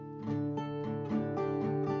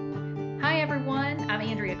I'm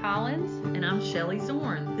Andrea Collins. And I'm Shelley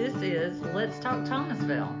Zorn. This is Let's Talk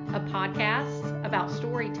Thomasville, A podcast about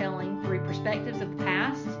storytelling through perspectives of the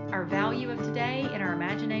past, our value of today, and our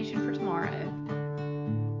imagination for tomorrow.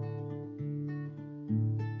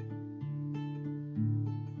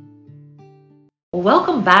 Well,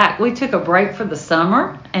 welcome back. We took a break for the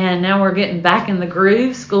summer, and now we're getting back in the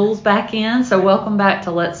groove. School's back in, so welcome back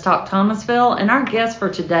to Let's Talk Thomasville. And our guest for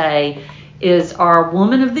today is our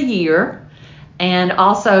Woman of the Year, and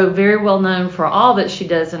also very well known for all that she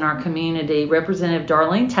does in our community, Representative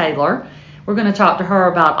Darlene Taylor. We're going to talk to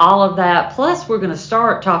her about all of that. Plus, we're going to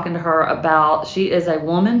start talking to her about, she is a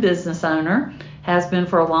woman business owner, has been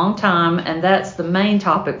for a long time, and that's the main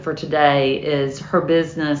topic for today is her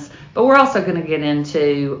business. But we're also going to get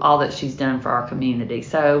into all that she's done for our community.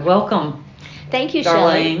 So welcome. Thank you,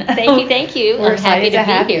 Darlene. Shelley. Thank you. We're I'm happy excited to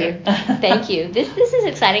have be here. Thank you. This is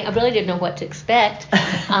exciting. I really didn't know what to expect.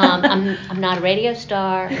 I'm not a radio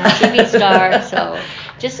star, not a TV star, so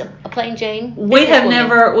just a plain Jane. We've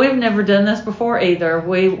never done this before either.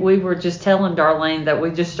 We were just telling Darlene that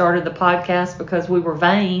we just started the podcast because we were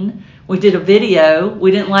vain. We did a video.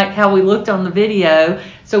 We didn't like how we looked on the video,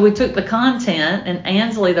 so we took the content, and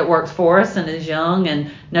Ansley that works for us and is young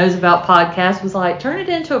and knows about podcasts was like, turn it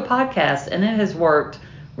into a podcast, and it has worked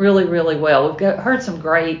really, really well. We've heard some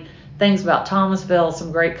great things about Thomasville,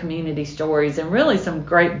 some great community stories, and really some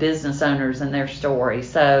great business owners and their stories.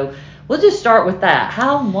 So we'll just start with that.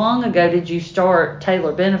 How long ago did you start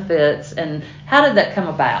Taylor Benefits, and how did that come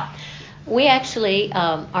about? We actually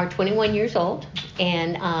are 21 years old,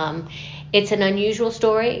 and it's an unusual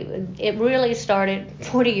story. It really started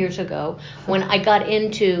 40 years ago when I got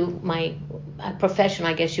into my profession,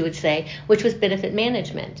 I guess you would say, which was benefit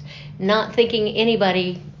management. Not thinking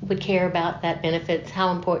anybody would care about that benefits.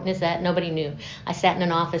 How important is that? Nobody knew. I sat in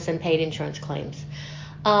an office and paid insurance claims.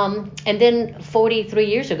 And then 43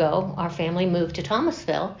 years ago, our family moved to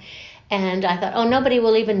Thomasville. And I thought, nobody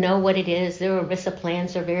will even know what it is. Their ERISA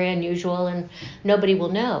plans are very unusual and nobody will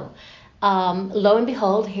know. Lo and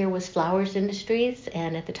behold, here was Flowers Industries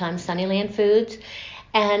and at the time Sunnyland Foods.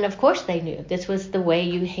 And of course they knew this was the way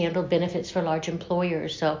you handle benefits for large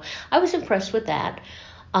employers. So I was impressed with that.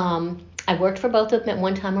 I worked for both of them at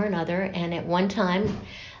one time or another. And at one time,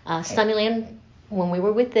 Sunnyland, when we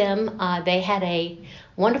were with them, they had a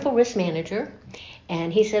wonderful risk manager.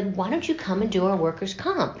 And he said, why don't you come and do our workers'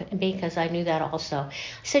 comp? Because I knew that also. I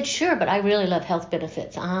said, sure, but I really love health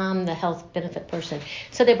benefits. I'm the health benefit person.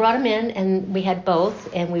 So they brought him in, and we had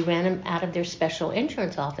both, and we ran him out of their special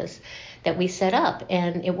insurance office that we set up.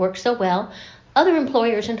 And it worked so well. Other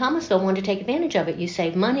employers in Thomasville wanted to take advantage of it. You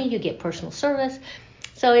save money, you get personal service.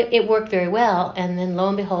 So it worked very well. And then lo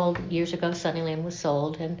and behold, years ago, Sunnyland was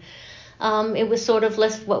sold. And it was sort of,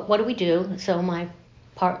 what do we do? So my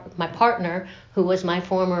partner, who was my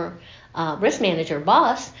former risk manager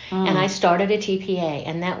boss, and I started a TPA,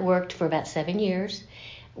 and that worked for about 7 years.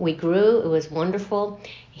 We grew. It was wonderful.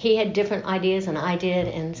 He had different ideas than I did,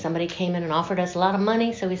 and somebody came in and offered us a lot of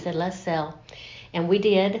money, so we said, let's sell. And we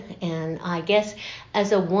did, and I guess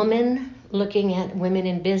as a woman looking at women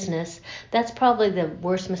in business, that's probably the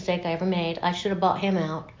worst mistake I ever made. I should have bought him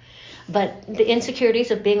out. But the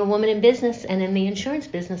insecurities of being a woman in business and in the insurance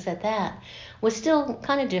business at that was still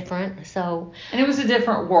kind of different. So, and it was a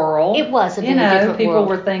different world. It was a different world. People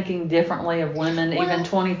were thinking differently of women even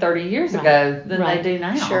 20, 30 years ago than they do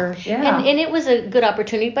now. Sure. Yeah. And it was a good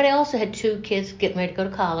opportunity, but I also had 2 kids getting ready to go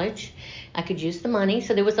to college. I could use the money.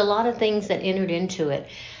 So there was a lot of things that entered into it.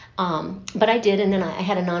 But I did, and then I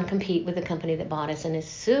had a non-compete with the company that bought us. And as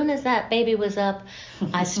soon as that baby was up,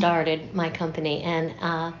 I started my company.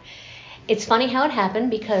 And it's funny how it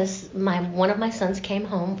happened because one of my sons came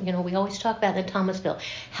home. You know, we always talk about in Thomasville,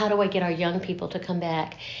 how do I get our young people to come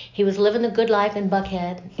back? He was living the good life in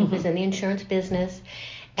Buckhead. He was in the insurance business.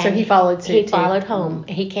 And so he followed suit. He followed home.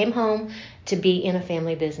 He came home to be in a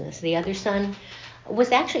family business. The other son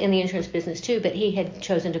was actually in the insurance business too, but he had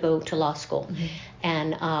chosen to go to law school.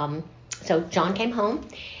 And so John came home,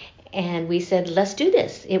 and we said, let's do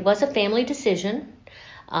this. It was a family decision.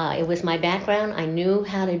 It was my background. I knew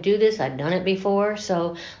how to do this. I'd done it before,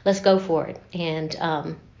 so let's go for it.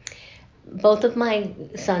 And both of my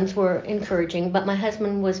sons were encouraging, but my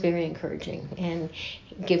husband was very encouraging and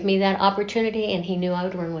give me that opportunity, and he knew I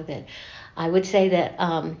would run with it. I would say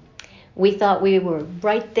that we thought we were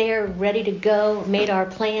right there, ready to go, made our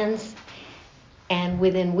plans, and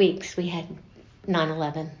within weeks we had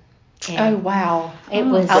 9/11. Oh, And wow. It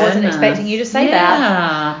was. I wasn't Goodness. expecting you to say that.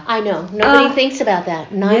 Yeah. I know. Nobody thinks about that.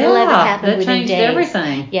 9/11 happened that within changed days.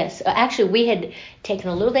 everything. Yes. Actually, we had taken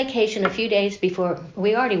a little vacation a few days before.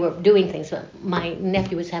 We already were doing things, but my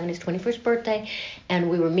nephew was having his 21st birthday, and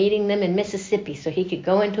we were meeting them in Mississippi so he could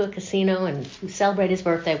go into a casino and celebrate his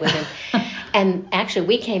birthday with him. And actually,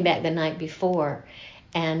 we came back the night before,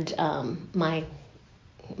 and my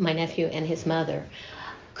nephew and his mother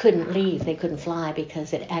couldn't leave. They couldn't fly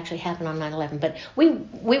because it actually happened on 9/11. But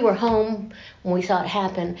we were home when we saw it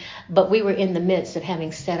happen, but we were in the midst of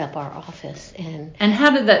having set up our office. And how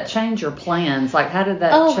did that change your plans? Like, how did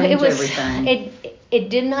that change everything? It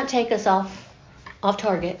did not take us off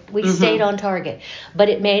target. We stayed on target, but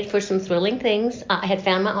it made for some thrilling things. I had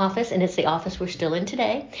found my office, and it's the office we're still in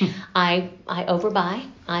today. I overbuy.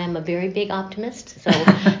 I am a very big optimist. So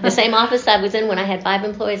the same office I was in when I had 5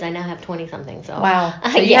 employees, I now have 20 something. So wow.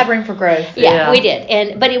 So you have room for growth. Yeah, we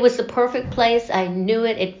did. But it was the perfect place. I knew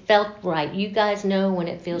it. It felt right. You guys know when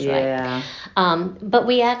it feels right. But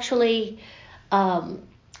we actually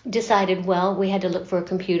decided, well, we had to look for a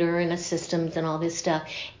computer and a systems and all this stuff.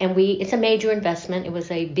 And it's a major investment. It was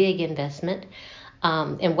a big investment.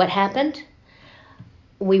 And what happened?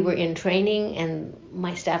 We were in training, and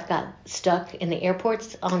my staff got stuck in the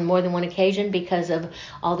airports on more than one occasion because of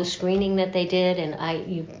all the screening that they did. And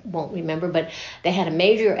you won't remember, but they had a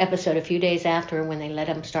major episode a few days after when they let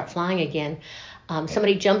them start flying again.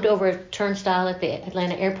 Somebody jumped over a turnstile at the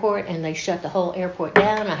Atlanta airport, and they shut the whole airport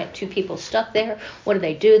down. I had 2 people stuck there. What did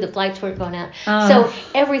they do? The flights weren't going out. So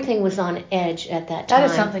everything was on edge at that time. That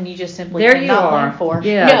is something you just simply there cannot you are. plan for.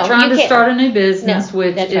 Yeah, No, trying you to can't. start a new business, No,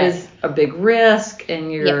 which that's is a big risk,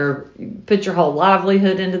 and you put your whole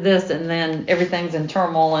livelihood into this, and then everything's in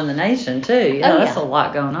turmoil in the nation too. That's a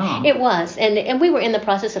lot going on. It was, and we were in the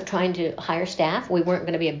process of trying to hire staff. We weren't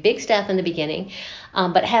going to be a big staff in the beginning,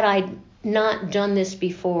 but had I not done this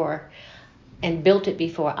before and built it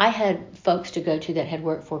before, I had folks to go to that had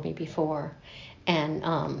worked for me before, and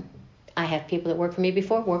I have people that work for me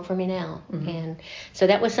before work for me now, and so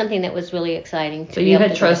that was something that was really exciting. So you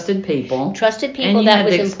had trusted people. And you that had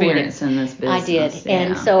was the experience important. in this business. I did,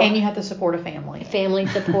 Yeah. And you had the support of family. Family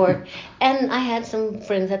support, and I had some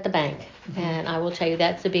friends at the bank, and I will tell you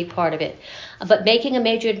that's a big part of it. But making a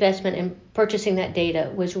major investment and purchasing that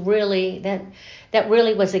data was really that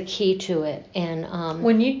really was a key to it. And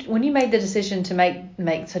when you made the decision to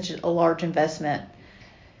make such a large investment,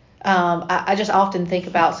 I just often think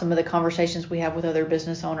about some of the conversations we have with other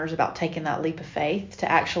business owners about taking that leap of faith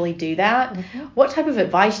to actually do that. What type of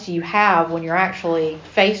advice do you have when you're actually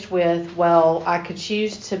faced with, well, I could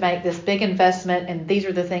choose to make this big investment and these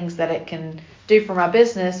are the things that it can do for my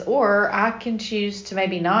business, or I can choose to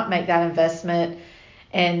maybe not make that investment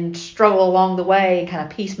and struggle along the way and kind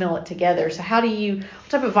of piecemeal it together. So what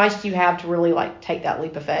type of advice do you have to really take that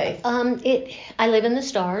leap of faith? I live in the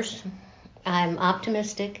stars. I'm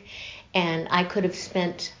optimistic, and I could have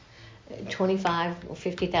spent $25,000 or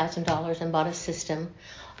 $50,000 and bought a system,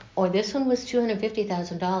 or this one was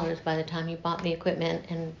 $250,000 by the time you bought the equipment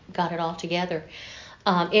and got it all together.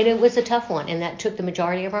 And it was a tough one, and that took the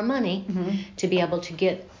majority of our money to be able to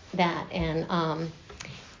get that. And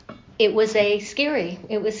it was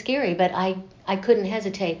scary, but I couldn't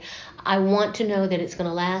hesitate. I want to know that it's going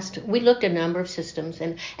to last. We looked at a number of systems,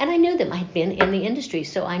 and I knew them. I'd been in the industry,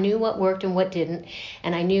 so I knew what worked and what didn't.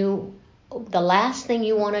 And I knew the last thing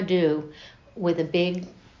you want to do with a big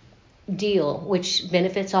deal, which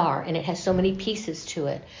benefits are, and it has so many pieces to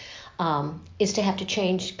it, is to have to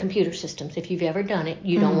change computer systems. If you've ever done it,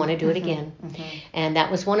 you don't want to do it again. And that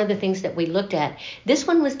was one of the things that we looked at. This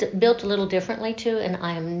one was built a little differently too, and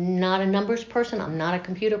I am not a numbers person, I'm not a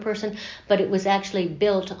computer person, but it was actually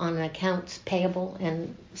built on an accounts payable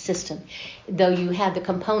and system. Though you have the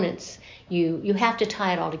components, you have to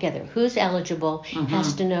tie it all together. Who's eligible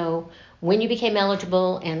has to know when you became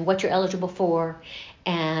eligible and what you're eligible for,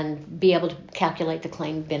 and be able to calculate the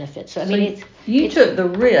claim benefits. So, you took the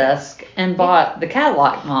risk and bought the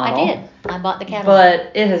Cadillac model. I did. I bought the Cadillac.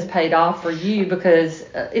 But it has paid off for you because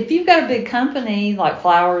if you've got a big company like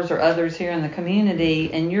Flowers or others here in the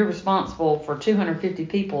community, and you're responsible for 250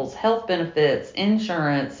 people's health benefits,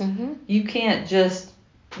 insurance, you can't just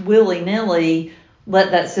willy-nilly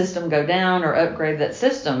let that system go down or upgrade that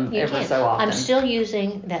system so often. I'm still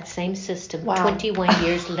using that same system 21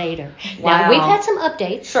 years later. Wow. Now, we've had some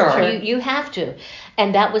updates. Sure. You have to.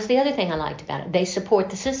 And that was the other thing I liked about it. They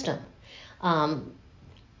support the system.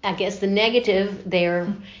 I guess the negative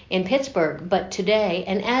there in Pittsburgh, but today,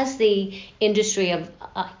 and as the industry of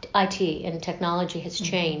IT and technology has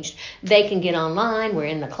changed, they can get online, we're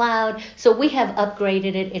in the cloud, so we have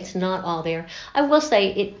upgraded it. It's not all there. I will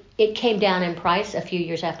say it came down in price a few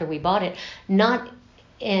years after we bought it.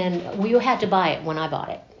 And we had to buy it when I bought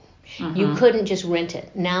it. You couldn't just rent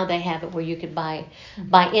it. Now they have it where you could buy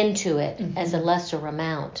into it as a lesser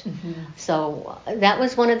amount. So that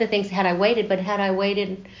was one of the things. Had I waited,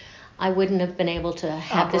 I wouldn't have been able to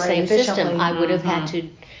have the same system. I would have had to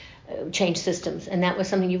change systems, and that was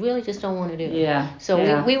something you really just don't want to do. Yeah.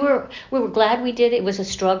 So we were glad we did. It was a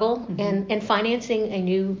struggle, and financing a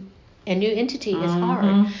new entity is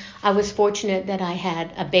hard. I was fortunate that I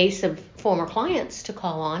had a base of former clients to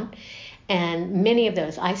call on. And many of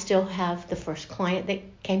those, I still have the first client that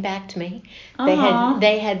came back to me.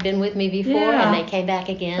 They had been with me before, and they came back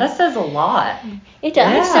again. That says a lot. It does.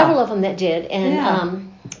 There's several of them that did,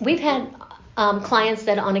 and we've had clients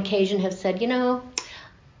that on occasion have said,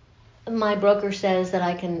 my broker says that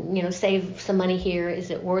I can, save some money here.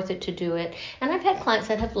 Is it worth it to do it? And I've had clients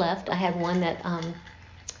that have left. I had one that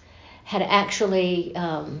had actually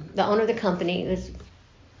the owner of the company was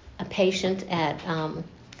a patient at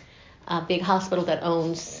a big hospital that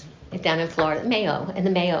owns it down in Florida, Mayo, and the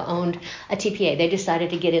Mayo owned a TPA. They decided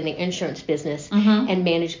to get in the insurance business and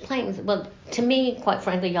manage claims. Well, to me, quite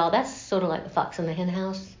frankly, y'all, that's sort of like the fox in the hen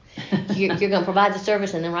house. You're going to provide the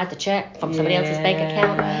service and then write the check from somebody else's bank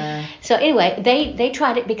account. So anyway, they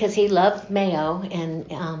tried it because he loved Mayo,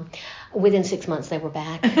 and within 6 months they were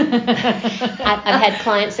back. I've had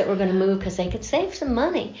clients that were going to move because they could save some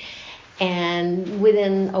money. And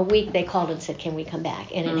within a week, they called and said, can we come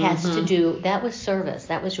back? And it has to do, that was service.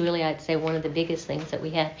 That was really, I'd say, one of the biggest things that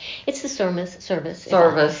we had. It's the service,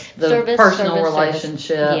 the personal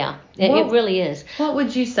relationship. Yeah, it really is. What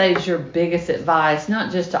would you say is your biggest advice,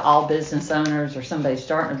 not just to all business owners or somebody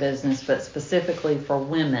starting a business, but specifically for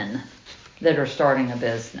women that are starting a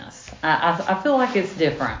business? I feel like it's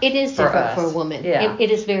different. It is different us. for a woman. Yeah.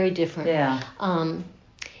 It is very different. Yeah.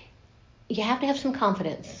 You have to have some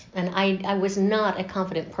confidence, and I was not a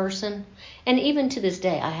confident person, and even to this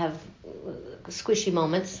day I have squishy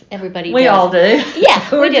moments. Everybody we does. all do. Yeah,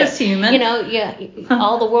 we're we do. just human.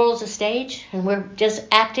 All the world's a stage, and we're just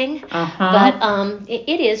acting. But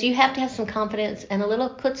it is. You have to have some confidence and a little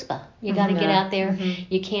chutzpah. You got to get out there.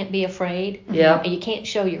 You can't be afraid. Yeah. You can't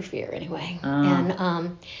show your fear anyway.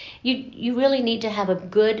 And you really need to have a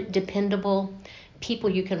good, dependable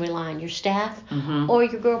people you can rely on, your staff or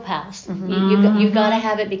your girl pals. You've got to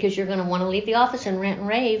have it because you're going to want to leave the office and rant and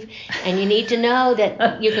rave, and you need to know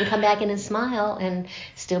that you can come back in and smile and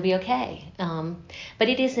still be okay. But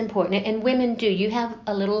it is important, and women do. You have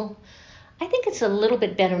a little, I think it's a little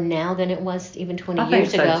bit better now than it was even 20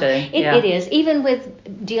 years ago. Too. It is. Even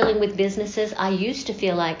with dealing with businesses, I used to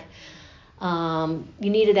feel like you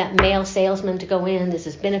needed that male salesman to go in. This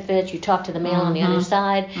is benefits. You talk to the male on the other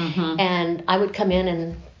side. And I would come in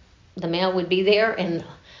and the male would be there and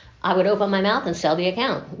I would open my mouth and sell the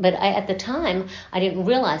account. But at the time, I didn't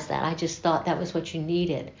realize that. I just thought that was what you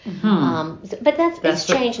needed. But it's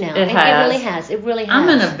changed now. It really has. It really has. I'm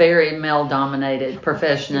in a very male-dominated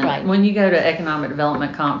profession. Right. When you go to economic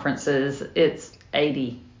development conferences, it's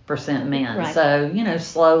 80% men. Right. So,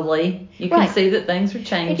 slowly you can see that things are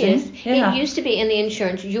changing. It is. Yeah. It used to be in the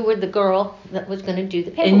insurance, you were the girl that was going to do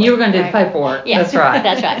the paperwork. And you were going to do the paperwork. Yeah. That's right.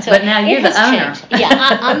 That's right. So but now you're the owner. Changed.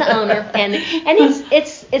 Yeah, I'm the owner. And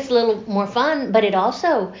it's a little more fun, but it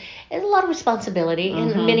also is a lot of responsibility.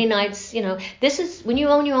 And many nights, this is, when you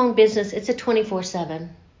own your own business, it's a 24/7.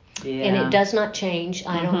 Yeah. And it does not change.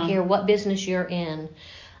 I don't care what business you're in.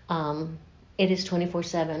 It is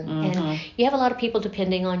 24/7, and you have a lot of people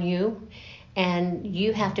depending on you, and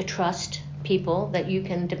you have to trust people that you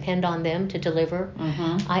can depend on them to deliver.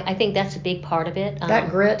 I think that's a big part of it.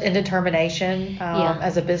 That grit and determination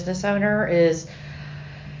as a business owner is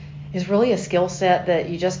really a skill set that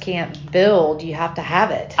you just can't build. You have to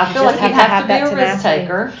have it. I feel like you have to be a risk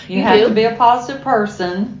taker. You have to be a positive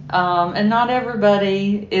person. And not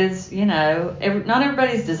everybody is, not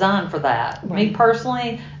everybody's designed for that. Right. Me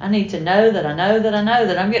personally, I need to know that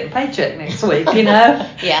I'm getting a paycheck next week,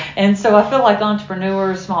 Yeah. And so I feel like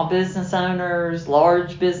entrepreneurs, small business owners,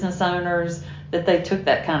 large business owners, that they took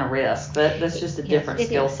that kind of risk. That's just a different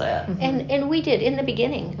skill set. And we did in the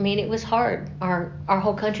beginning. I mean, it was hard. Our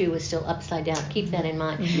whole country was still upside down. Keep that in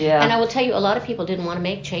mind. Yeah. And I will tell you, a lot of people didn't want to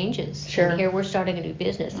make changes. Sure. And here we're starting a new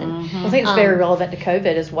business. And I think it's very relevant to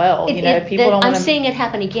COVID as well. People don't. I'm seeing it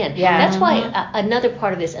happen again. Yeah. That's why another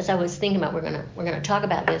part of this, as I was thinking about, we're gonna talk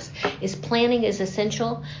about this, is planning is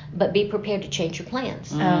essential, but be prepared to change your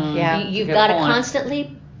plans. You've got to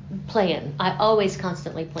constantly plan. I always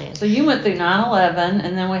constantly plan. So you went through 9/11,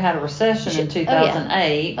 and then we had a recession in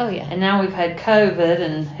 2008. Oh yeah. And now we've had COVID,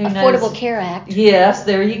 and who knows? Affordable Care Act. Yes,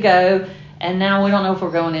 there you go. And now we don't know if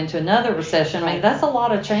we're going into another recession. I mean, Right. that's a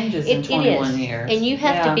lot of changes in 21 years. And you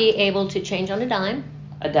have Yeah. to be able to change on a dime.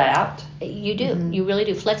 Adapt. You do. You really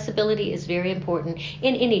do. Flexibility is very important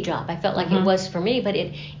in any job. I felt like it was for me, but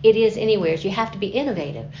it is anywhere. You have to be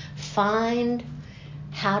innovative. Find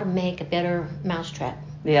how to make a better mousetrap.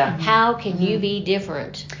 Yeah. How can you be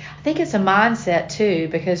different? I think it's a mindset too,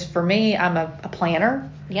 because for me, I'm a planner.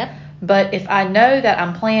 Yep. But if I know that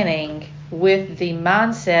I'm planning with the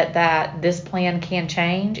mindset that this plan can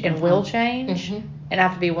change and will change, and I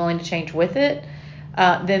have to be willing to change with it,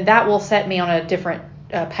 then that will set me on a different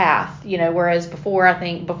path. Whereas before, I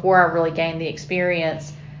think before I really gained the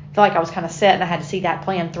experience, I feel like I was kind of set and I had to see that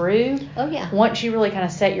plan through. Oh yeah. Once you really kind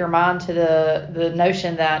of set your mind to the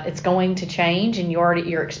notion that it's going to change and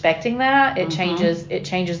you're expecting that, it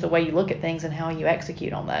changes the way you look at things and how you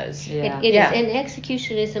execute on those. Yeah. It is, and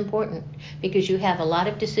execution is important because you have a lot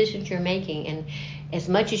of decisions you're making, and as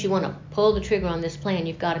much as you want to pull the trigger on this plan,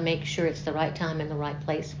 you've got to make sure it's the right time and the right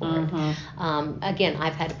place for it. Again,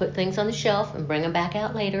 I've had to put things on the shelf and bring them back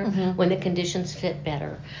out later when the conditions fit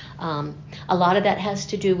better. A lot of that has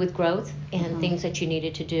to do with growth and things that you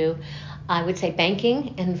needed to do. I would say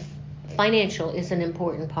banking and financial is an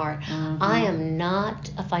important part. I am not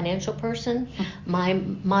a financial person. My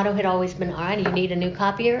motto had always been, all right, you need a new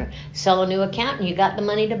copier, sell a new account, and you got the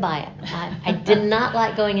money to buy it. I did not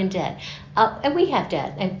like going in debt. And we have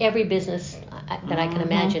debt, and every business that I can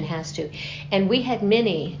imagine has to. And we had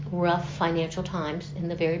many rough financial times in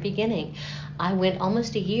the very beginning. I went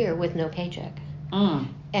almost a year with no paycheck.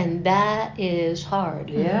 And that is hard.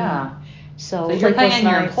 Yeah. So you're paying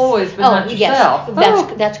your employees, but not yourself.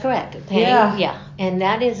 Yes, that's correct. Paying, Yeah. And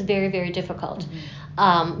that is very, very difficult.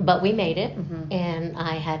 But we made it, and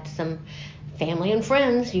I had some family and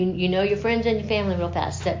friends. You know your friends and your family real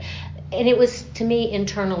fast. And it was, to me,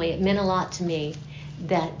 internally, it meant a lot to me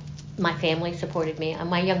that my family supported me.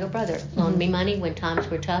 My younger brother loaned me money when times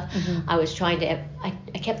were tough. I was trying to, I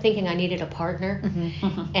kept thinking I needed a partner.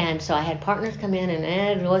 And so I had partners come in,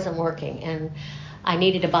 and it wasn't working. And I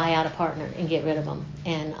needed to buy out a partner and get rid of him.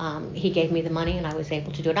 And he gave me the money, and I was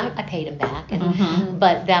able to do it. I paid him back.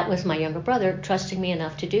 But that was my younger brother trusting me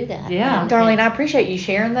enough to do that. Yeah. Darlene, I appreciate you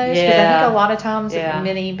sharing those, because I think a lot of times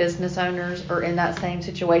many business owners are in that same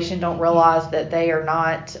situation, don't realize that they are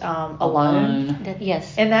not alone.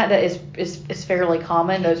 Yes. And that is fairly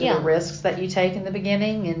common. Those are the risks that you take in the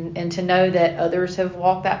beginning, and to know that others have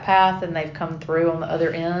walked that path and they've come through on the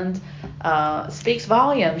other end speaks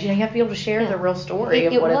volumes. You have to be able to share the real story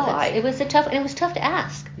of what it's like. It was it was tough to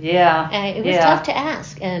ask. Yeah. It was tough to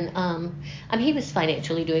ask, and I mean, he was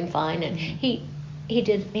financially doing fine, and he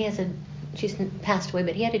she's passed away,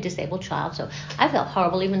 but he had a disabled child, so I felt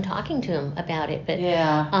horrible even talking to him about it. But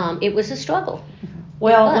it was a struggle.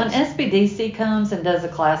 Well, when SBDC comes and does a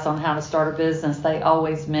class on how to start a business, they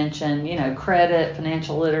always mention, credit,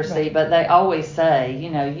 financial literacy, but they always say,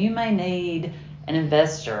 you may need an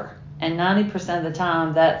investor. And 90% of the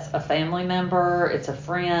time, that's a family member, it's a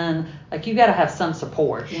friend. Like, you got to have some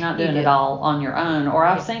support. You're not doing it all on your own. Or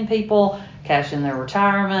I've seen people cash in their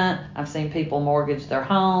retirement. I've seen people mortgage their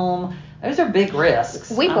home. Those are big risks.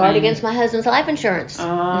 We borrowed against my husband's life insurance. We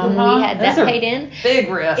had that paid in. Big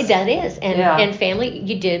risks. That is. And family,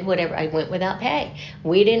 you did whatever. I went without pay.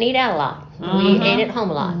 We didn't eat out a lot. We ate at home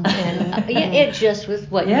a lot. And it just was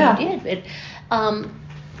what you did.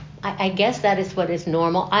 I guess that is what is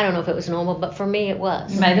normal. I don't know if it was normal, but for me it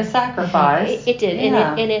was. You made a sacrifice. It did,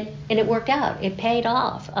 and it worked out. It paid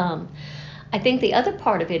off. I think the other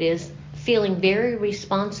part of it is feeling very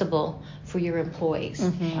responsible for your employees.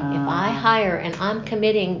 If I hire and I'm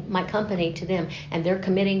committing my company to them and they're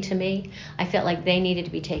committing to me, I felt like they needed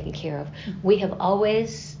to be taken care of. We have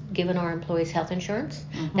always given our employees health insurance.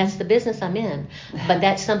 That's the business I'm in, but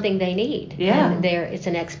that's something they need. And it's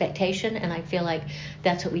an expectation, and I feel like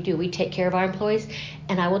that's what we do. We take care of our employees,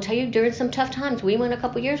 and I will tell you, during some tough times, we went a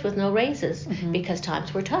couple years with no raises because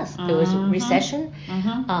times were tough. There was a recession.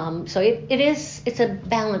 So it's a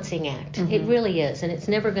balancing act. It really is, and it's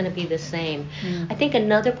never going to be the same. I think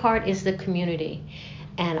another part is the community.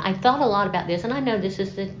 And I thought a lot about this, and I know this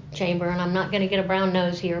is the chamber, and I'm not going to get a brown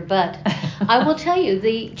nose here, but I will tell you,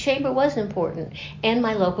 the chamber was important, and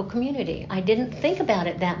my local community. I didn't think about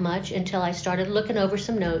it that much until I started looking over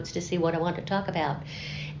some notes to see what I wanted to talk about.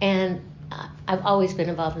 And I've always been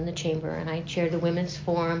involved in the chamber, and I chaired the women's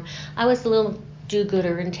forum. I was a little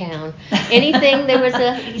do-gooder in town. Anything there was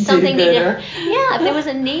something needed. Yeah, if there was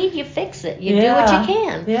a need, you fix it. You do what you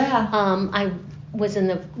can. I was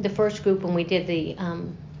in the first group when we did the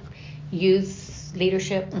youth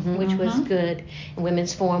leadership, which was good. And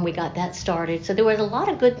women's forum, we got that started. So there was a lot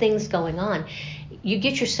of good things going on. you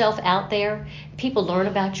get yourself out there, people learn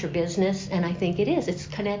about your business, and I think it's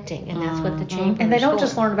connecting, and that's what the chamber And they is don't for.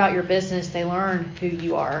 just learn about your business, they learn who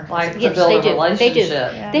you are. Like Yes, to build they a do. relationship. They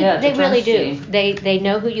do. Yeah. They really do. You. They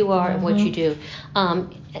know who you are and what you do.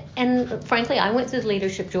 And frankly, I went through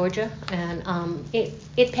Leadership Georgia, and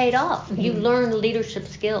it paid off. You learn leadership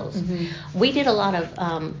skills. We did a lot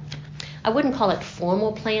of, I wouldn't call it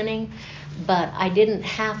formal planning, but I didn't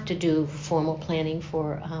have to do formal planning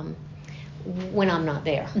for when I'm not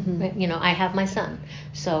there. You know, I have my son.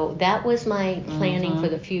 So that was my planning for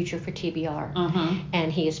the future for TBR.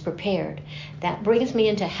 And he is prepared. That brings me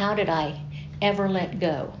into how did I ever let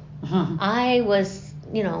go? I was,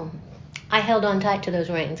 you know, I held on tight to those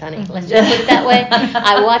reins, honey. Let's just put it that way.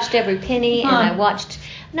 I watched every penny, and I watched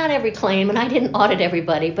not every claim, and I didn't audit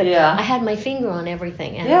everybody, but I had my finger on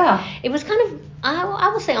everything. And it was kind of, I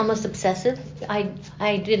will say, almost obsessive.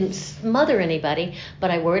 I didn't smother anybody,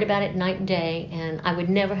 but I worried about it night and day, and I would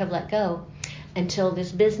never have let go until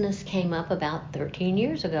this business came up about 13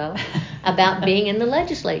 years ago about being in the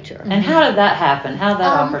legislature. And how did that happen? How did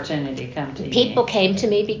that opportunity come to you? People came to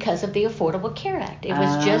me because of the Affordable Care Act. It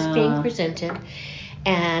was just being presented,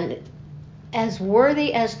 and as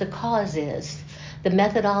worthy as the cause is, the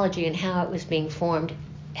methodology and how it was being formed,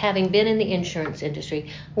 having been in the insurance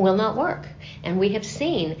industry, will not work. And we have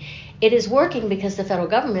seen it is working because the federal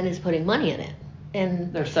government is putting money in it.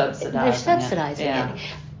 And they're subsidizing it.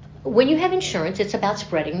 When you have insurance, it's about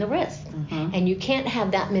spreading the risk. And you can't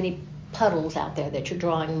have that many puddles out there that you're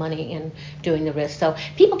drawing money and doing the risk. So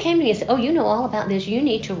people came to me and said, oh, you know all about this. You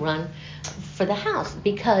need to run for the House,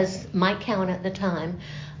 because Mike Cowan at the time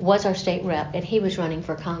was our state rep, and he was running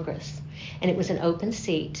for Congress. And it was an open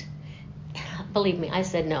seat. Believe me, I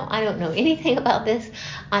said, no, I don't know anything about this.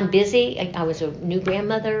 I'm busy. I was a new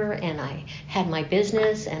grandmother, and I had my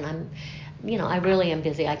business, and I really am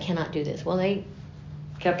busy. I cannot do this. Well, they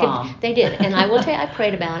kept on. They did. And I will tell you, I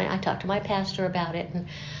prayed about it. I talked to my pastor about it. And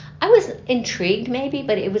I was intrigued maybe,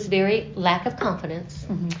 but it was very lack of confidence.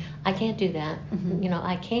 I can't do that.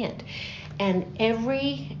 I can't. And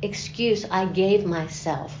every excuse I gave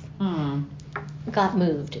myself got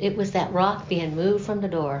moved. It was that rock being moved from the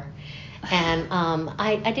door. And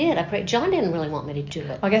I did. I prayed. John didn't really want me to do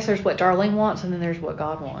it. I guess there's what Darlene wants, and then there's what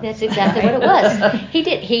God wants. That's exactly what it was.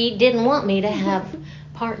 He didn't want me to have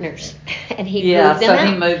partners, and he moved them out.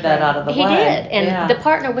 He moved that out of the way. He did, and the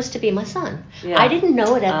partner was to be my son. I didn't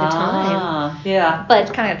know it at the time. But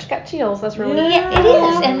it's kind of just got chills. That's really it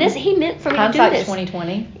is, and this he meant for me to do this. Hindsight's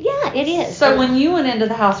 20/20. Yeah, it is. So when you went into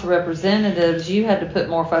the House of Representatives, you had to put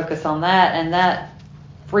more focus on that, and that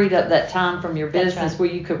freed up that time from your business where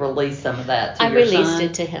you could release some of that to your son. I released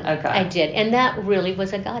it to him. Okay. I did, and that really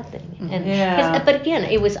was a God thing. And but again,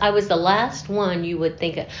 I was the last one you would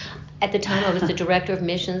think of. At the time, I was the director of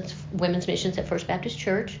missions, women's missions at First Baptist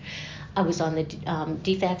Church. I was on the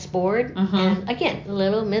DFACS board, and again,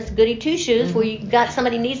 little Miss Goody Two Shoes, where you got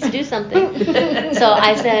somebody needs to do something. So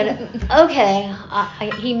I said, okay,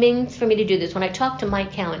 he means for me to do this. When I talked to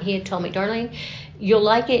Mike Cowan, he had told me, Darlene, you'll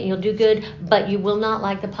like it and you'll do good, but you will not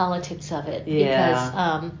like the politics of it,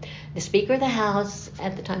 because the Speaker of the House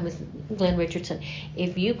at the time was Glenn Richardson.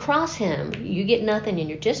 If you cross him, you get nothing, and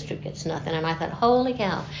your district gets nothing. And I thought, holy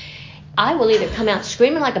cow. I will either come out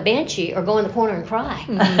screaming like a banshee or go in the corner and cry.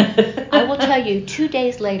 I will tell you, 2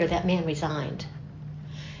 days later, that man resigned.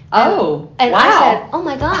 And wow. I said, oh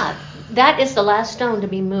my God, that is the last stone to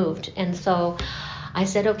be moved. And so I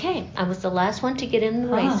said, okay. I was the last one to get in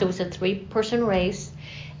the race. It was a 3-person race,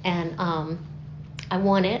 and I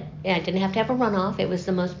won it. I didn't have to have a runoff. It was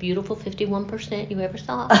the most beautiful 51% you ever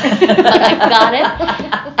saw. But I got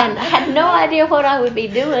it, and I had no idea what I would be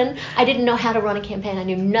doing. I didn't know how to run a campaign. I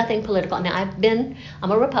knew nothing political. Now, I'm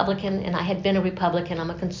a Republican, and I had been a Republican. I'm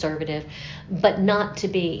a conservative, but not to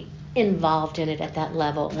be involved in it at that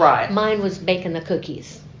level. Right. Mine was baking the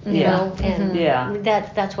cookies. You know, and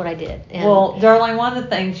that's what I did. And well, Darlene, one of the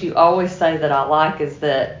things you always say that I like is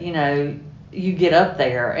that, you get up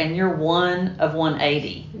there and you're one of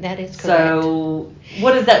 180. That is correct. So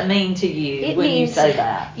what does that mean to you when you say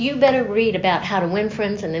that? You better read about how to win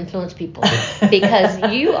friends and influence people,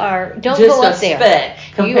 because you don't just go up there. Speck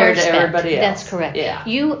compared to everybody else. That's correct. Yeah.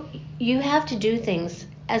 You have to do things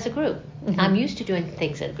as a group. I'm used to doing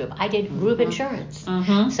things as a group. I did group insurance.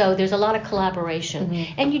 So there's a lot of collaboration.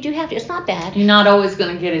 And you do have to. It's not bad. You're not always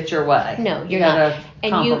going to get it your way. No, you're not.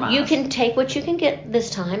 And compromise. you can take what you can get this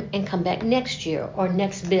time and come back next year or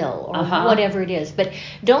next bill or whatever it is. But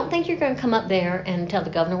don't think you're going to come up there and tell the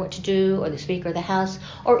governor what to do or the speaker of the house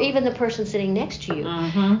or even the person sitting next to you.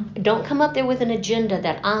 Don't come up there with an agenda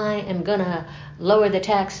that I am going to lower the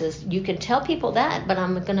taxes. You can tell people that, but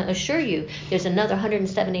I'm going to assure you there's another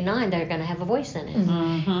 179 that are going to have a voice in it.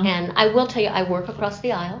 And I will tell you, I work across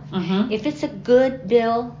the aisle. If it's a good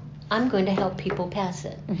bill, I'm going to help people pass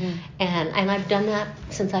it. And I've done that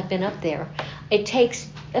since I've been up there. It takes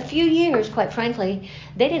a few years, quite frankly.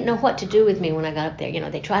 They didn't know what to do with me when I got up there. You know,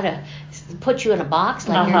 they try to put you in a box,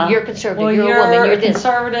 like you're conservative, well, you're a woman, you're this.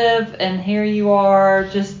 Conservative, and here you are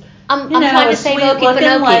just... I'm trying to say a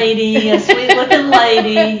sweet-looking lady,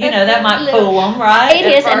 that might fool them, right?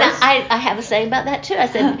 It is, and I have a saying about that too. I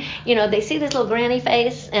said, they see this little granny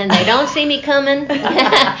face, and they don't see me coming,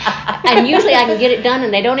 and usually I can get it done,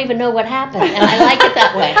 and they don't even know what happened, and I like it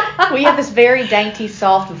that way. We have this very dainty,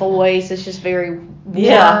 soft voice. It's just very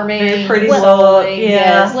warming. Very pretty look.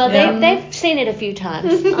 Yes. Well, they've seen it a few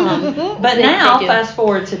times. But now, fast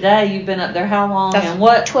forward today, you've been up there how long? That's and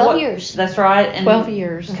what? 12 years. That's right. And 12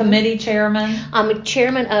 years. Committee chairman. I'm a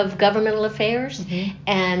chairman of governmental affairs,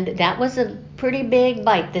 and that was a pretty big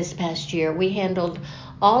bite this past year. We handled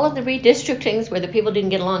all of the redistrictings where the people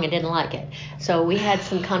didn't get along and didn't like it. So we had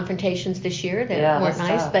some confrontations this year that weren't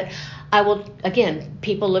nice. Tough. But I will, again,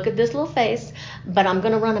 people look at this little face, but I'm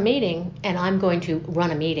going to run a meeting, and I'm going to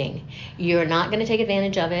run a meeting. You're not going to take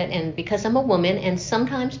advantage of it, and because I'm a woman, and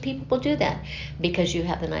sometimes people will do that, because you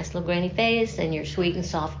have the nice little granny face and you're sweet and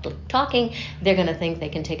soft talking, they're going to think they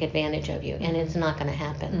can take advantage of you, and it's not going to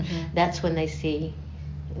happen. That's when they see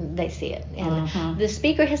it. And the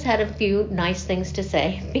speaker has had a few nice things to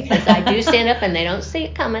say, because I do stand up and they don't see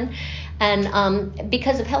it coming. And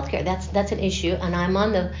because of healthcare, that's an issue. And I'm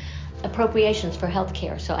on the appropriations for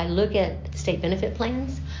healthcare. So I look at state benefit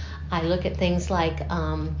plans. I look at things like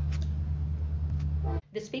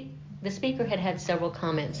the speaker had several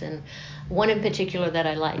comments, and one in particular that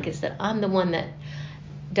I like is that I'm the one that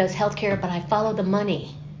does healthcare, but I follow the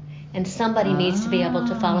money. And somebody needs to be able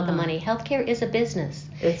to follow the money. Healthcare is a business.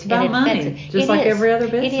 It's about money, just like every other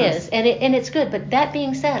business. It is, and it's good. But that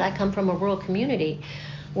being said, I come from a rural community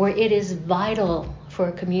where it is vital for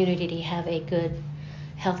a community to have a good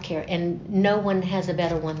healthcare, and no one has a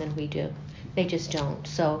better one than we do. They just don't.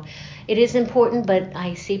 So it is important, but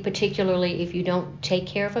I see particularly if you don't take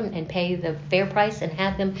care of them and pay the fair price and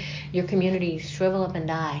have them, your community shrivel up and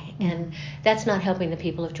die. And that's not helping the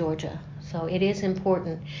people of Georgia. So it is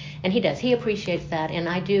important, and he appreciates that, and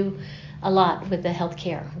I do a lot with the health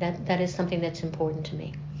care. That is something that's important to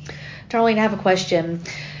me. Darlene, I have a question.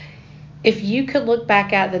 If you could look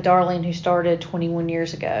back at the Darlene who started 21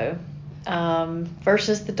 years ago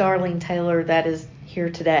versus the Darlene Taylor that is here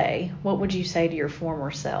today, what would you say to your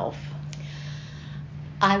former self?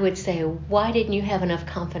 I would say, why didn't you have enough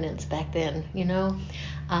confidence back then?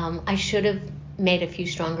 I should have made a few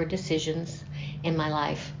stronger decisions in my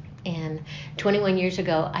life. And 21 years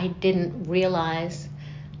ago, I didn't realize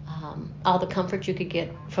all the comfort you could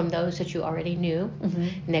get from those that you already knew,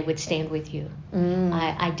 and they would stand with you.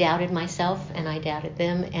 I doubted myself, and I doubted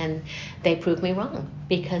them, and they proved me wrong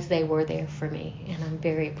because they were there for me, and I'm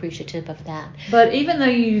very appreciative of that. But even though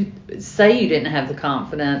you say you didn't have the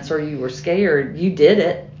confidence or you were scared, you did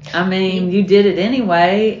it. I mean, you did it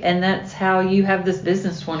anyway, and that's how you have this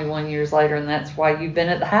business 21 years later, and that's why you've been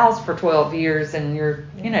at the House for 12 years, and you're,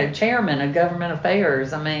 chairman of government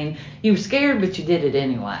affairs. I mean, you were scared, but you did it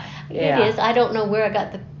anyway. It is. I don't know where I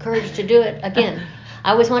got the courage to do it. Again,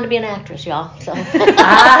 I always wanted to be an actress, y'all. So,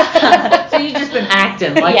 so you just been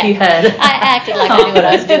acting like you had. I acted like I knew what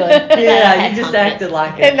I was doing. Yeah, you just acted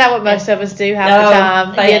like it. Isn't that what most of us do half the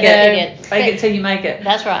time? Fake it. Fake it till you make it.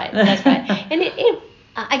 That's right. And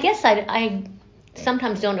I guess I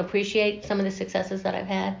sometimes don't appreciate some of the successes that I've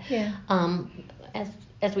had. Yeah.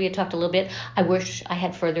 As we had talked a little bit, I wish I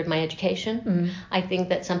had furthered my education. I think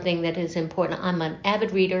that's something that is important. I'm an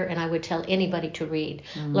avid reader, and I would tell anybody to read.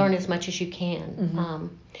 Learn as much as you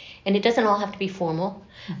can. And it doesn't all have to be formal,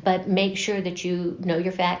 but make sure that you know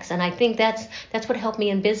your facts. And I think that's what helped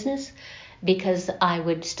me in business, because I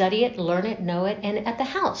would study it, learn it, know it. And at the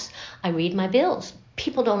house, I read my bills.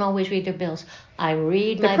 People don't always read their bills. I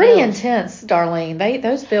read my bills. They're pretty intense, Darlene.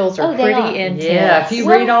 Those bills are pretty intense. Yeah, if you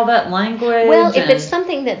read all that language. Well, if it's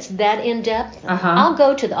something that's that in-depth, I'll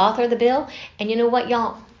go to the author of the bill. And you know what,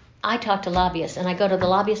 y'all? I talk to lobbyists, and I go to the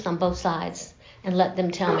lobbyists on both sides. and let them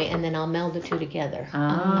tell me, and then I'll meld the two together. I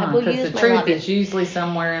Ah, will because use the my truth lobby. is usually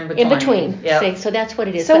somewhere in between. In between. Yep. See, so that's what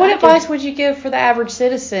it is. So But what I advice would you give for the average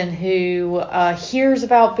citizen who hears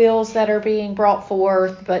about bills that are being brought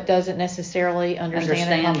forth but doesn't necessarily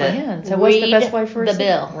understand and Understand it. comprehend? So what's the best way for the us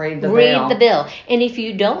bill? Read the Read bill. the bill. And if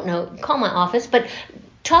you don't know, call my office, but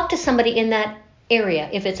talk to somebody in that area.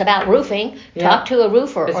 If it's about roofing, Yeah. talk to a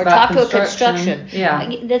roofer It's or about talk to a construction. construction.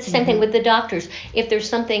 Yeah. That's the same thing with the doctors. If there's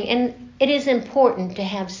something, and it is important to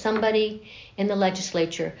have somebody in the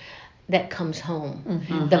legislature that comes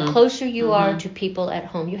home. The closer you are to people at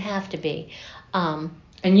home, you have to be. And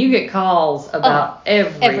you get calls about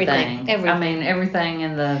everything. everything. I mean, everything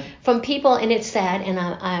in the... From people, and it's sad,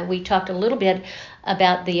 and we talked a little bit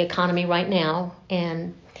about the economy right now,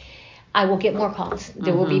 and I will get more calls.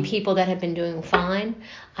 There will be people that have been doing fine.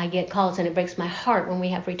 I get calls, and it breaks my heart when we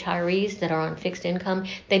have retirees that are on fixed income.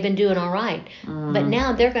 They've been doing all right, but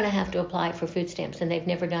now they're going to have to apply for food stamps, and they've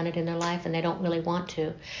never done it in their life, and they don't really want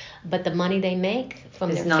to. But the money they make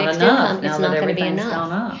from It's their not fixed enough income now is that not going to be everything's enough.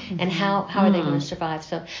 gone up. And how are they going to survive?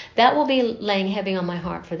 So that will be laying heavy on my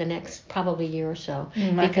heart for the next probably year or so.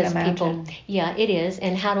 I can imagine. Yeah, it is.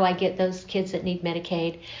 And how do I get those kids that need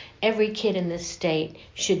Medicaid? Every kid in this state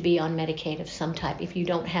should be on Medicaid of some type. If you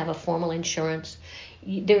don't have a formal insurance,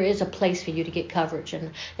 there is a place for you to get coverage.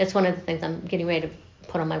 And that's one of the things I'm getting ready to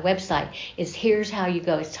put on my website is here's how you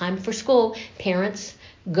go. It's time for school. Parents,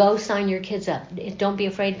 go sign your kids up. Don't be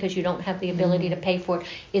afraid because you don't have the ability to pay for it.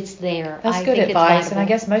 It's there. That's good advice, and I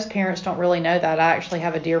guess most parents don't really know that. I actually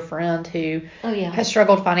have a dear friend who has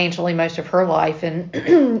struggled financially most of her life, and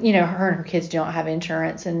her and her kids don't have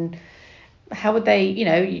insurance, and how would they,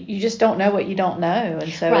 you just don't know what you don't know,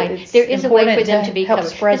 and so it's there is important a way for them to be help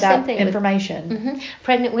covered. spread that information.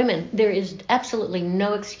 Pregnant women, there is absolutely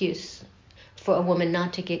no excuse for a woman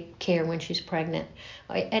not to get care when she's pregnant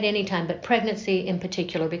at any time, but pregnancy in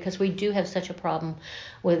particular, because we do have such a problem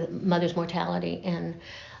with mother's mortality, and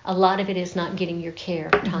a lot of it is not getting your care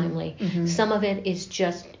timely. Some of it is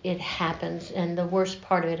just, it happens, and the worst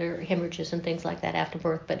part of it are hemorrhages and things like that after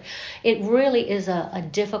birth. But it really is a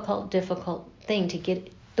difficult thing to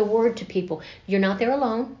get the word to people. You're not there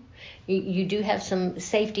alone. You do have some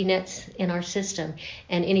safety nets in our system,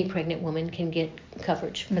 and any pregnant woman can get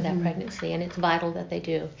coverage for that pregnancy, and it's vital that they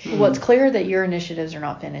do. Well, it's clear that your initiatives are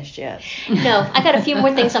not finished yet. No, I got a few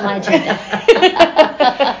more things on my agenda.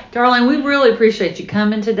 Darlene, we really appreciate you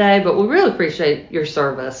coming today, but we really appreciate your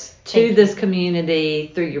service to this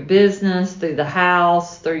community through your business, through the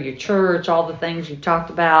house, through your church, all the things you've talked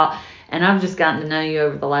about. And I've just gotten to know you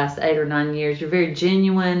over the last 8 or 9 years. You're very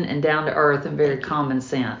genuine and down to earth and very common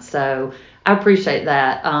sense. So I appreciate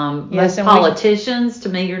that. Most politicians, to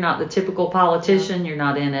me, you're not the typical politician. You're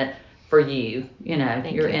not in it for you.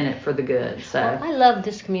 You're in it for the good. So well, I love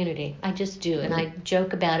this community. I just do. And I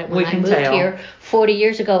joke about it when I moved tell. here 40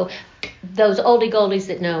 years ago. Those oldie goldies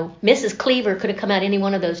that know, Mrs. Cleaver could have come out any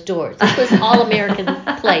one of those doors. This was an all-American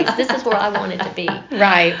place. This is where I wanted to be.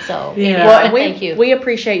 Right. So, well, and thank you. We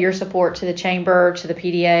appreciate your support to the Chamber, to the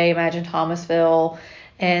PDA, Imagine Thomasville,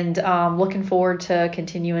 and looking forward to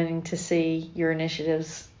continuing to see your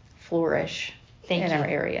initiatives flourish in our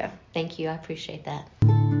area. Thank you. I appreciate that.